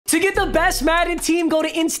To get the best Madden team, go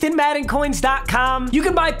to instantmaddencoins.com. You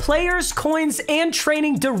can buy players, coins, and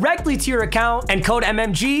training directly to your account, and code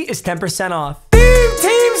MMG is 10% off. Theme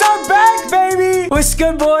teams are back, baby! What's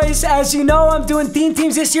good, boys? As you know, I'm doing theme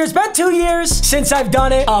teams this year. It's been 2 years since I've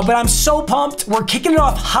done it, but I'm so pumped. We're kicking it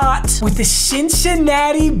off hot with the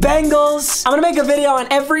Cincinnati Bengals. I'm gonna make a video on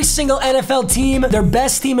every single NFL team, their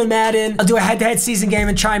best team in Madden. I'll do a head-to-head season game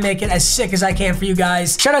and try and make it as sick as I can for you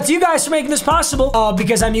guys. Shout out to you guys for making this possible,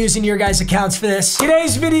 because I'm using your guys' accounts for this.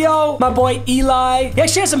 Today's video, my boy Eli, he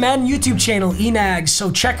actually has a Madden YouTube channel, Enags, so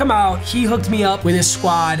check him out. He hooked me up with his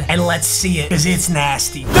squad, and let's see it, because it's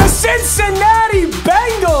nasty. The Cincinnati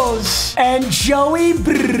Bengals and Joey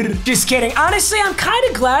Brrr. Just kidding. Honestly, I'm kind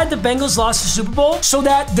of glad the Bengals lost the Super Bowl so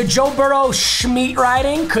that the Joe Burrow Schmeat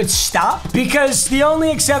riding could stop, because the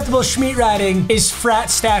only acceptable Schmeat riding is Frat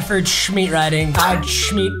Stafford Schmeat riding. I'd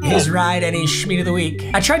Schmeat his ride any Schmeat of the week.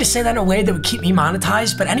 I tried to say that in a way that would keep me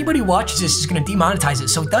monetized, but anybody who watches this is going to demonetize it,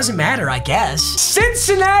 so it doesn't matter, I guess.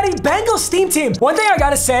 Cincinnati Bengals theme team. One thing I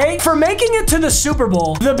gotta say, for making it to the Super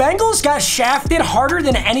Bowl, the Bengals got shafted harder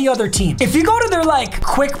than any other team. If you go to their like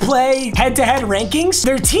quick play head-to-head rankings,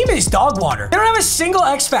 their team is dog water. They don't have a single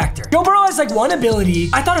X factor. Joe Burrow has like one ability.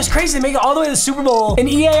 I thought it was crazy to make it all the way to the Super Bowl, and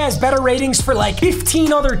EA has better ratings for like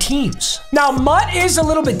 15 other teams. Now, Mutt is a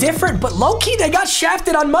little bit different, but low-key, they got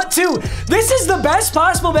shafted on Mutt too. This is the best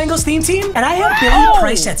possible Bengals theme team, and I have Billy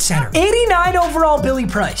Price at center. 89 overall Billy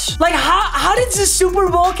Price. Like, how did the Super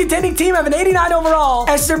Bowl contending team have an 89 overall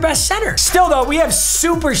as their best center? Still though, we have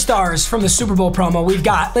superstars from the Super Bowl promo. We've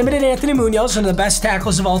got limited Anthony Munoz, one of the best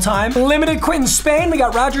tackles of all time. Limited Quentin Spain. We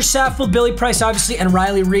got Roger Saffold, Billy Price, obviously, and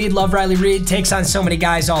Riley Reed. Love Riley Reed. Takes on so many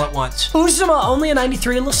guys all at once. Uzuma, only a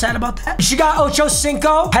 93. A little sad about that. You got Ocho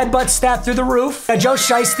Cinco. Headbutt stat through the roof. Joe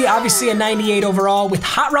Shiesty, obviously a 98 overall with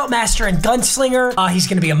Hot Route Master and Gunslinger. He's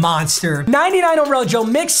going to be a monster. 99 overall Joe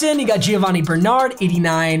Mixon. You got Giovanni Bernard,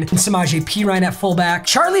 89. And Samaje Perine at fullback.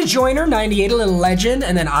 Charlie Joyner, 98, a little legend.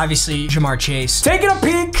 And then obviously Jamar Chase. Taking a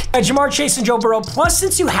peek at Jamar Chase and Joe Burrow. Plus,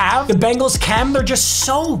 since you have the Bengals chem, they're just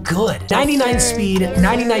so good. 99 speed,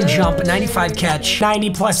 99 jump, 95 catch, 90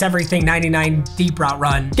 plus everything, 99 deep route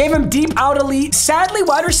run. Gave him deep out elite. Sadly,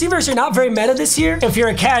 wide receivers are not very meta this year. If you're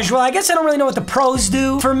a casual, I guess I don't really know what the pros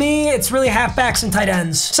do. For me, it's really halfbacks and tight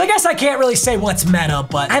ends. So I guess I can't really say what's meta,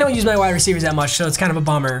 but I don't use my wide receivers that much, so it's kind of a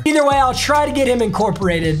bummer. Either way, I'll try to get him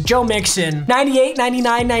incorporated. Joe Mixon, 98,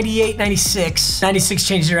 99, 98, 96. 96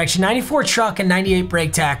 change direction, 94 truck, and 98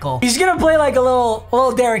 break tackle. He's gonna play like a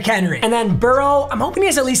little Derrick Henry. And then Burrow, I'm hoping he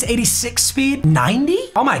has at least 86 speed. 90?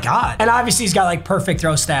 Oh my God. And obviously he's got like perfect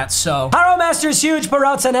throw stats, so. Hot Route Master is huge, put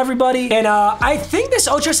routes on everybody. And I think this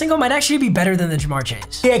Ocho Cinco might actually be better than the Jamar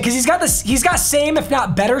Chase. Yeah, because he's got same, if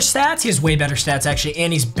not better stats. He has way better stats actually,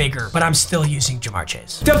 and he's bigger, but I'm still using Jamar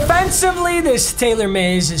Chase. Defensively, this Taylor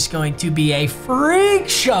Mays is going to be a freak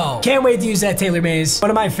show. Can't wait to use that Taylor Mays. One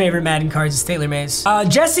of my favorite Madden cards is Taylor Mays.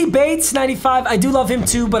 Jesse Bates, 95. I do love him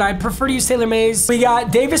too, but I prefer to use Taylor Mays. We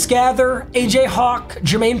got Davis Gather, AJ Hawk,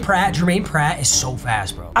 Jermaine Pratt. Jermaine Pratt is so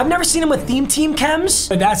fast, bro. I've never seen him with theme team chems,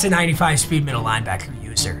 but that's a 95 speed middle linebacker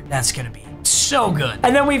user. That's gonna be so good.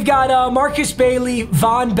 And then we've got Marcus Bailey,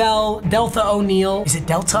 Von Bell, Delta O'Neal. Is it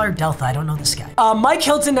Delta or Delta? I don't know this guy. Mike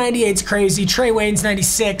Hilton, 98's crazy. Trey Wayne's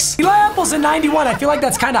 96. Eli Apple's a 91. I feel like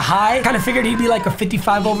that's kind of high. Kind of figured he'd be like a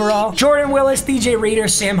 55 overall. Jordan Willis, DJ Reader,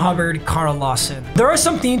 Sam Hubbard, Carl Lawson. There are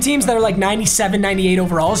some theme teams that are like 97, 98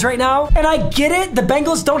 overalls right now. And I get it. The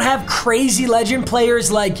Bengals don't have crazy legend players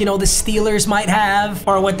like, you know, the Steelers might have,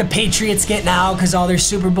 or what the Patriots get now because all their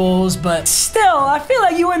Super Bowls. But still, I feel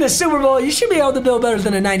like you win the Super Bowl, you should be able to build better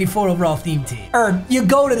than a 94 overall theme team. Or you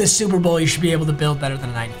go to the Super Bowl, you should be able to build better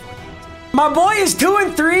than a 94 theme team. My boy is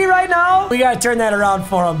 2-3 right now. We gotta turn that around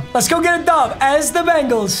for him. Let's go get a dub as the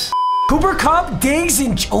Bengals. Cooper Kupp, Diggs,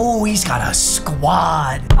 and oh, he's got a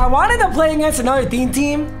squad. I wanted to play against another theme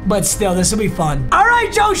team, but still, this will be fun. All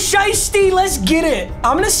right, Joe Shiesty, let's get it.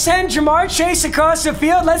 I'm gonna send Jamar Chase across the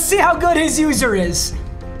field. Let's see how good his user is.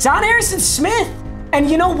 It's on Harrison Smith. And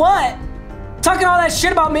you know what? Talking all that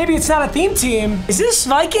shit about maybe it's not a theme team. Is this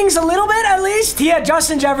Vikings a little bit at least? He had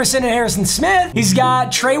Justin Jefferson and Harrison Smith. He's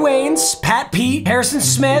got Trey Waynes, Pat Pete, Harrison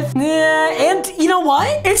Smith. And you know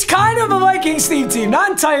what? It's kind of a Vikings theme team.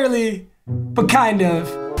 Not entirely, but kind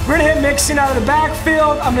of. We're gonna hit Mixon out of the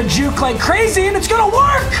backfield. I'm gonna juke like crazy and it's gonna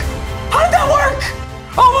work. How did that work?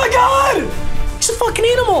 Oh my God. He's a fucking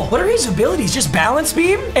animal. What are his abilities? Just balance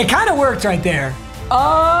beam? It kind of worked right there.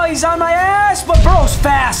 Oh, he's on my ass, but Burrow's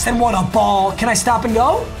fast and what a ball. Can I stop and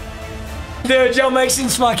go? Dude, Joe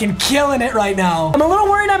Mixon's fucking killing it right now. I'm a little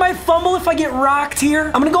worried I might fumble if I get rocked here.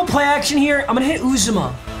 I'm gonna go play action here. I'm gonna hit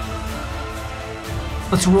Uzuma.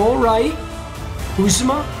 Let's roll right.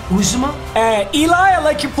 Uzma? Hey, Eli, I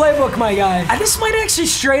like your playbook, my guy. This might actually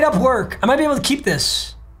straight up work. I might be able to keep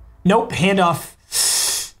this. Nope, handoff.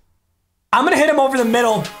 I'm gonna hit him over the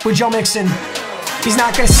middle with Joe Mixon. He's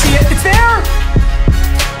not gonna see it. It's there!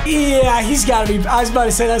 Yeah, he's gotta be. I was about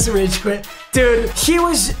to say that's a rage quit. Dude, he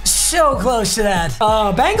was so close to that.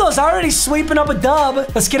 Bengals already sweeping up a dub.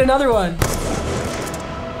 Let's get another one.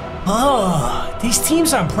 Oh, these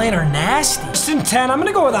teams I'm playing are nasty. Just in 10, I'm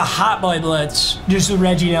gonna go with a hot boy blitz. Just with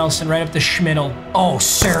Reggie Nelson right up the schmiddle. Oh,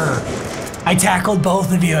 sir. I tackled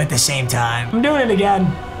both of you at the same time. I'm doing it again.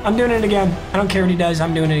 I don't care what he does.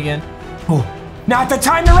 I'm doing it again. Oh, not the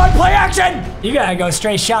time to run, play action. You gotta go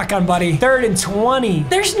straight shotgun, buddy. 3rd and 20.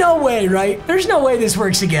 There's no way, right? There's no way this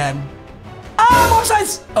works again. Ah, both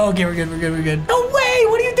sides. Oh, okay, we're good. No way,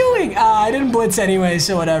 what are you doing? I didn't blitz anyway,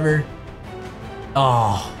 so whatever.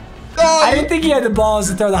 Oh. I didn't think he had the balls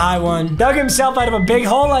to throw the high one. Dug himself out of a big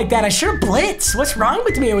hole like that. I should have blitzed. What's wrong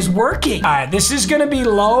with me? It was working. All right, this is gonna be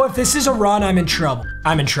low. If this is a run, I'm in trouble.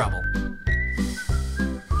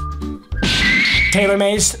 Taylor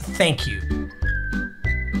Mays, thank you.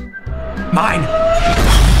 Mine.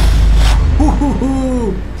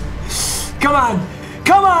 Ooh. Come on.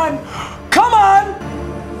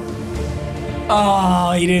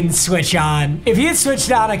 Oh, he didn't switch on. If he had switched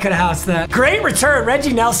on, I could have housed that. Great return,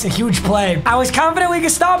 Reggie Nelson, huge play. I was confident we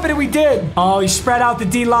could stop it, and we did. Oh, he spread out the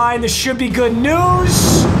D-line. This should be good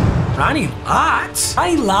news. Ronnie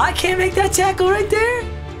Lott can't make that tackle right there.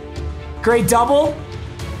 Great double.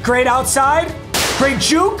 Great outside. Great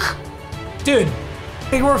juke. Dude,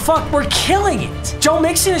 we're killing it. Joe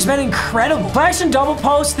Mixon has been incredible. Flash and double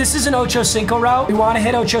post. This is an Ocho Cinco route. We want to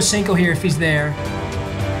hit Ocho Cinco here if he's there.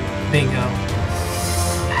 Bingo.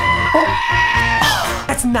 Oh,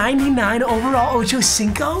 that's 99 overall Ocho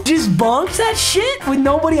Cinco? Just bonked that shit with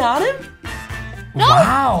nobody on him? No.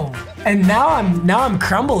 Wow. And now I'm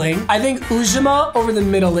crumbling. I think Uzma over the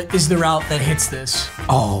middle is the route that hits this.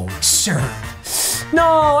 Oh, sir. No,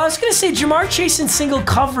 I was gonna say Jamarr Chase in single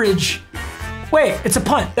coverage. Wait, it's a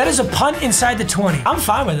punt. That is a punt inside the 20. I'm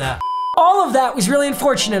fine with that. All of that was really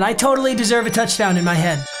unfortunate. I totally deserve a touchdown in my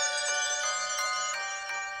head.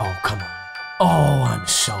 Oh, come on. Oh, I'm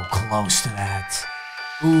so close to that.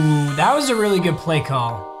 Ooh, that was a really good play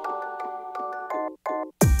call.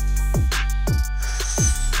 It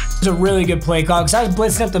was a really good play call because I was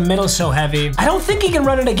blitzing up the middle so heavy. I don't think he can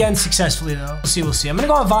run it again successfully though. We'll see. I'm gonna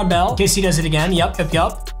go on Von Bell in case he does it again. Yup.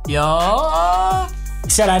 He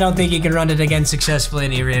said I don't think he can run it again successfully,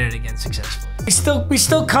 and he ran it again successfully. We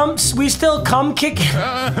still cum kicking.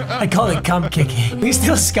 I call it cum kicking. We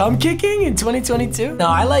still scum kicking in 2022? No,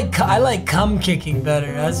 I like cum kicking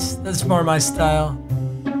better. That's more my style.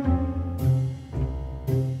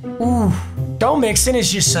 Ooh. Joe Mixon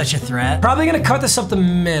is just such a threat. Probably gonna cut this up the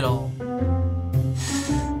middle.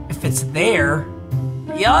 If it's there.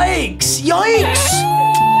 Yikes!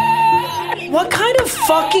 What kind of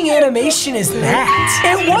fucking animation is that?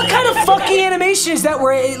 And what kind of fucking animation is that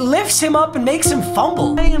where it lifts him up and makes him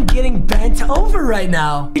fumble? I am getting bent over right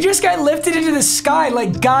now. He just got lifted into the sky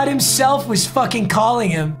like God himself was fucking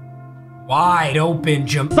calling him. Wide open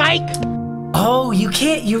jump. Psych! Oh, you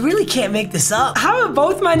really can't make this up. How have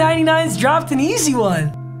both my 99s dropped an easy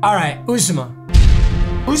one? All right, Uzma.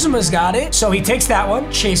 Uzma's got it. So he takes that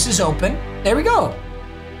one. Chase is open. There we go.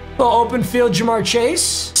 Little open field Jamarr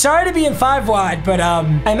Chase. Sorry to be in 5 wide, but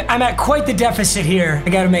I'm at quite the deficit here. I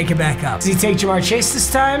gotta make it back up. Does he take Jamarr Chase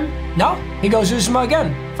this time? No, he goes Uzma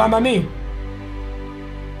again. Fine by me.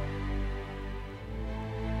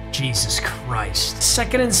 Jesus Christ.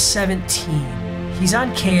 2nd and 17. He's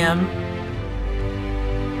on cam.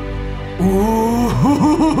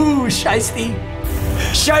 Ooh, shiesty.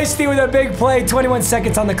 Shiesty with a big play, 21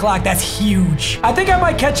 seconds on the clock. That's huge. I think I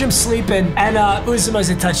might catch him sleeping, and Uzma's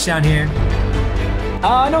a touchdown here.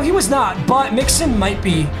 No, he was not, but Mixon might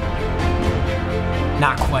be.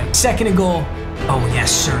 Not quite. 2nd and goal. Oh,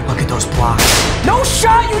 yes, sir. Look at those blocks. No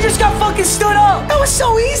shot. You just got fucking stood up. That was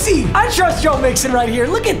so easy. I trust Joe Mixon right here.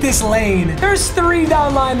 Look at this lane. There's 3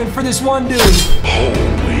 down linemen for this one dude.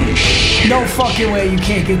 Holy shit. No fucking way you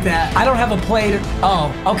can't get that. I don't have a play to...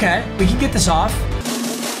 Oh, okay. We can get this off.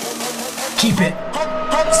 Keep it.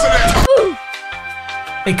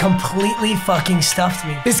 They completely fucking stuffed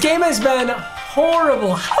me. This game has been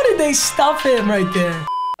horrible. How did they stuff him right there?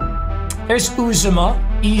 There's Uzma.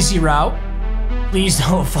 Easy route. Please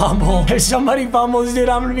don't fumble. If somebody fumbles, dude,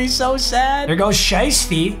 I'm gonna be so sad. There goes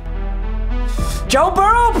Shiesty. Joe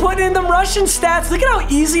Burrow putting in them Russian stats. Look at how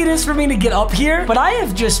easy it is for me to get up here. But I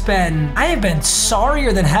have been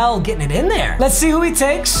sorrier than hell getting it in there. Let's see who he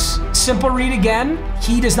takes. Simple read again.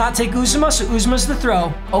 He does not take Uzomah, so Uzomah's the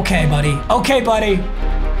throw. Okay, buddy. Okay, buddy.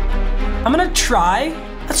 I'm gonna try.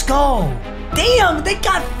 Let's go. Damn, they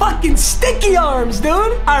got fucking sticky arms, dude.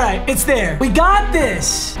 All right, it's there. We got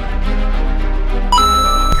this.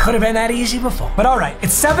 Could have been that easy before. But all right,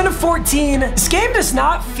 it's 7-14. This game does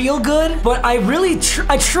not feel good, but I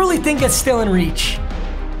truly think it's still in reach.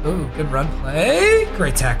 Ooh, good run play.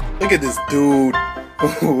 Great tackle. Look at this dude.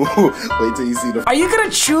 Wait till you see the... Are you gonna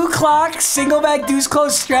chew clock, single back deuce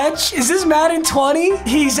close stretch? Is this Madden 20?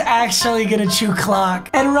 He's actually gonna chew clock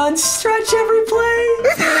and run stretch every play.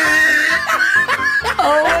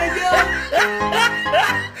 Oh my God.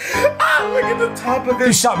 Look at the top of it.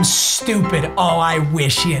 Do something stupid. Oh, I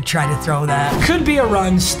wish he had tried to throw that. Could be a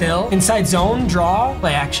run still. Inside zone, draw,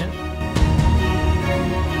 play action.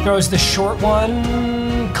 Throws the short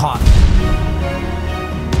one, caught.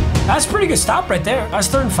 That's a pretty good stop right there. That's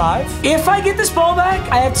 3rd and 5. If I get this ball back,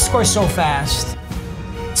 I have to score so fast.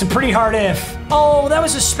 It's a pretty hard if. Oh, that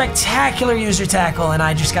was a spectacular user tackle, and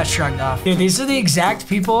I just got shrugged off. Dude, these are the exact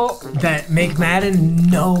people that make Madden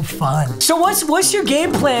no fun. So what's your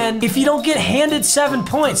game plan if you don't get handed 7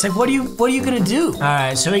 points? Like, what are you gonna do? All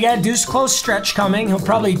right, so we got a deuce close stretch coming. He'll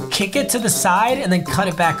probably kick it to the side and then cut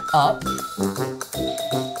it back up.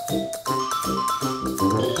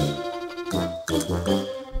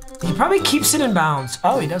 He probably keeps it in bounds.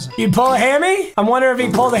 Oh, he doesn't. You pull a hammy? I'm wondering if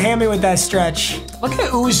he pulled a hammy with that stretch. Look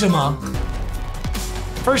at Uzomah.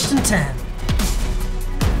 1st and 10.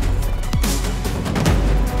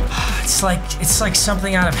 It's like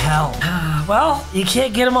something out of hell. Well, you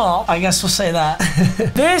can't get them all. I guess we'll say that.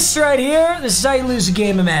 This right here, this is how you lose a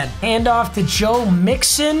game of Madden. Hand off to Joe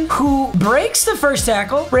Mixon, who breaks the 1st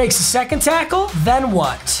tackle, breaks the 2nd tackle, then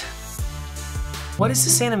what? What is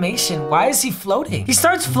this animation? Why is he floating? He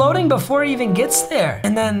starts floating before he even gets there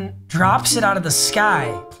and then drops it out of the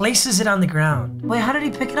sky, places it on the ground. Wait, how did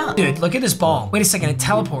he pick it up? Dude, look at this ball. Wait a second, it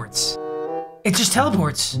teleports. It just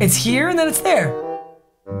teleports. It's here and then it's there.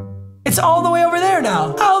 It's all the way over there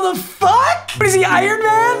now. How the fuck? What is he, Iron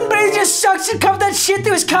Man? But he just sucks and cups that shit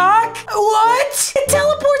through his cock? What? It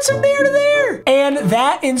teleports from there to there. And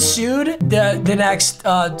that ensued the next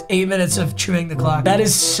 8 minutes of chewing the clock. That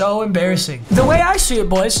is so embarrassing. The way I see it,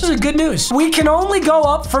 boys, this is good news. We can only go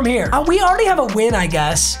up from here. We already have a win, I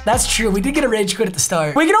guess. That's true. We did get a rage quit at the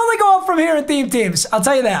start. We can only go up from here in theme teams. I'll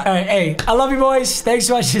tell you that. All right, hey, I love you, boys. Thanks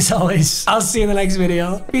so much as always. I'll see you in the next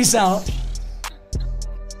video. Peace out.